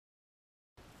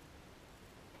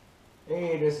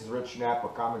Hey, this is Rich Knapp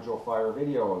with Common Joe Flyer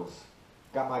Videos.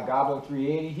 Got my Goblin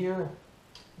 380 here.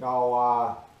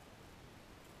 Now,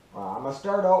 I'm going to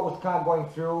start out with kind of going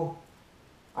through.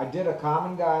 I did a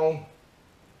common guy,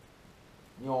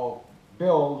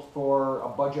 build for a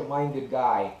budget-minded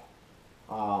guy.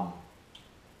 I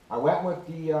went with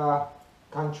the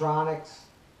Contronics.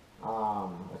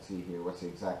 Let's see here, what's the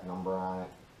exact number on it?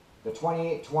 The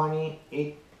 2820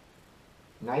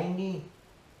 890.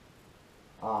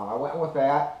 I went with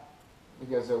that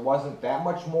because it wasn't that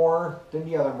much more than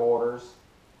the other motors.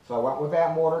 So I went with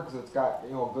that motor because it's got a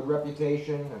good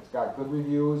reputation, it's got good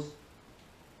reviews.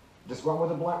 Just went with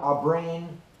a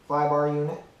Brain 5R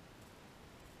unit,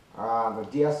 the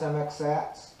DSMX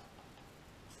sats.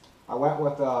 I went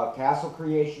with Castle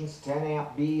Creations 10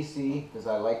 amp BEC because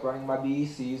I like running my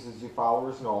BECs, as you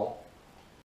followers know.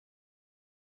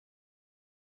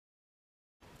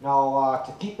 Now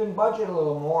to keep in budget a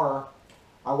little more,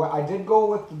 I did go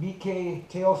with the BK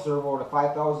tail servo, the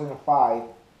 5005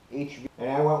 HV, and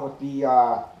I went with the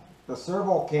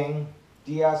Servo King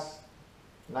DS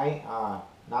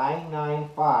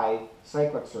 995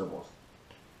 cyclic servos,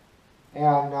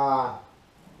 and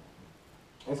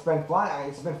it's been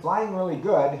flying really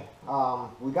good.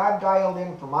 We got dialed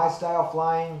in for my style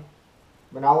flying,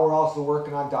 but now we're also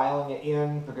working on dialing it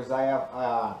in because I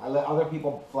let other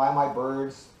people fly my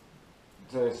birds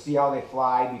to see how they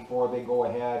fly before they go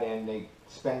ahead and they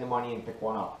spend the money and pick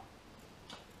one up.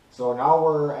 So now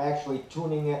we're actually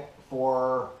tuning it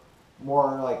for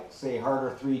more like, say,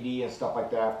 harder 3D and stuff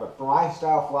like that. But for my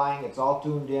style flying, it's all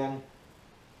tuned in.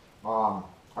 I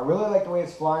really like the way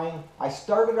it's flying. I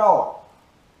started out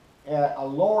at a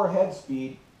lower head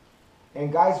speed,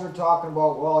 and guys were talking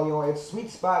about, well, its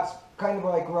sweet spot's kind of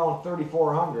like around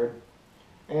 3,400.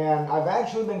 And I've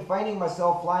actually been finding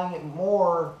myself flying it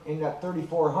more in that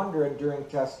 3,400 during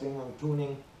testing and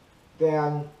tuning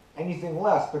than anything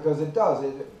less, because it does.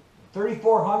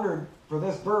 3,400 for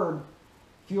this bird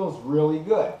feels really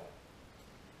good.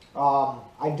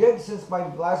 I did, since my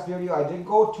last video, I did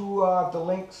go to the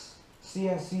Lynx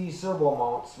CNC servo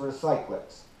mounts for the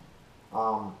cyclics.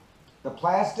 The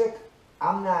plastic,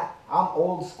 I'm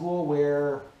old school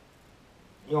where,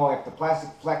 if the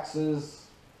plastic flexes,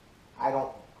 I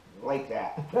don't like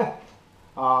that.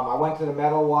 I went to the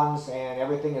metal ones and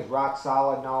everything is rock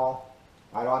solid now.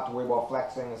 I don't have to worry about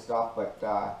flexing and stuff, but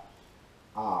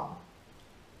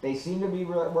they seem to be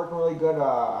working really good.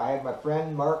 I had my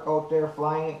friend Mark out there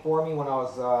flying it for me when I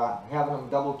was having him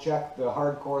double check the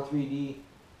hardcore 3D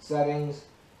settings,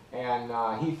 and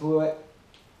he flew it.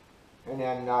 And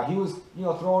then he was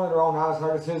throwing it around, not as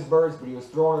hard as his birds, but he was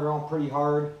throwing it around pretty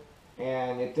hard.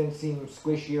 And it didn't seem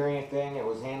squishy or anything. It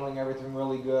was handling everything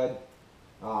really good.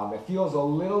 It feels a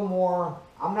little more,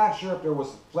 I'm not sure if there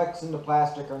was flex in the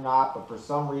plastic or not, but for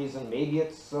some reason, maybe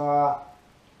it's the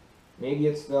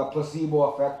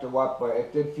placebo effect or what, but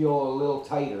it did feel a little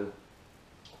tighter.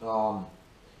 I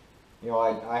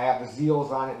have the Zeals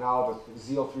on it now, the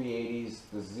Zeal 380s,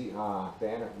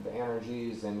 the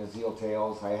Energies, and the Zeal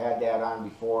Tails. I had that on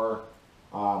before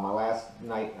my last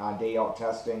day out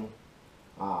testing.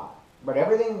 But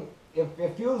everything,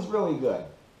 it feels really good.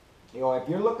 If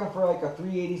you're looking for like a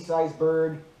 380 size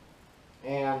bird,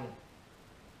 and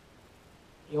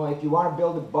if you want to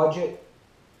build a budget,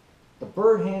 the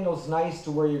bird handle's nice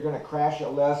to where you're going to crash it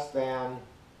less than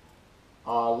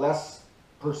a less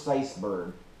precise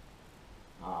bird.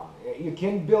 You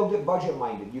can build it budget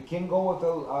minded. You can go with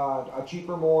a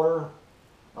cheaper motor.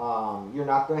 You're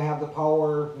not going to have the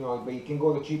power, but you can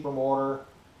go with a cheaper motor.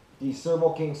 The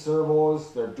Servo King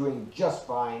servos, they're doing just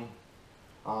fine.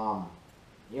 The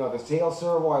tail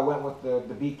servo, I went with the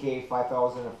BK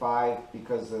 5005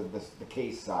 because of the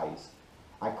case size.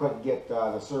 I couldn't get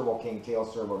the Servo King tail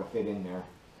servo to fit in there.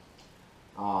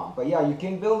 But yeah, you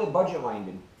can build it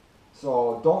budget-minded.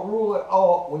 So don't rule it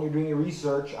out when you're doing your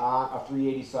research on a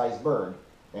 380 size bird.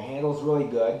 The handle's really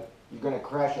good. You're going to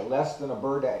crash it less than a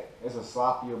bird that is a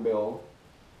sloppier build.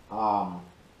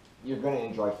 You're going to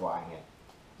enjoy flying it.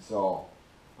 So,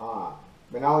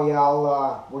 but now,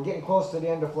 yeah, we're getting close to the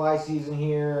end of fly season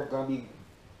here. Going to be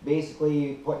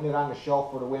basically putting it on the shelf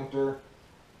for the winter.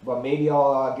 But maybe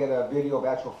I'll get a video of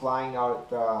actual flying now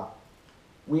that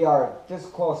we are this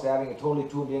close to having it totally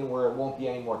tuned in where it won't be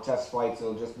any more test flights.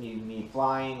 It'll just be me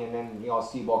flying, and then I'll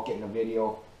see about getting a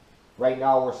video. Right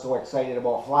now, we're so excited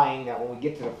about flying that when we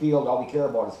get to the field, all we care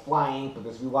about is flying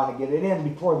because we want to get it in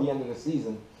before the end of the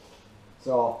season.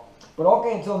 So. But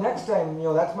okay, until next time,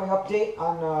 that's my update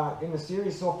on in the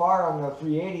series so far on the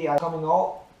 380 coming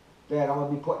out that I'm going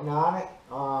to be putting on it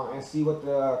and see what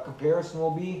the comparison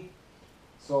will be.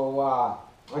 So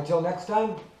until next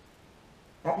time,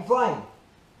 Happy flying!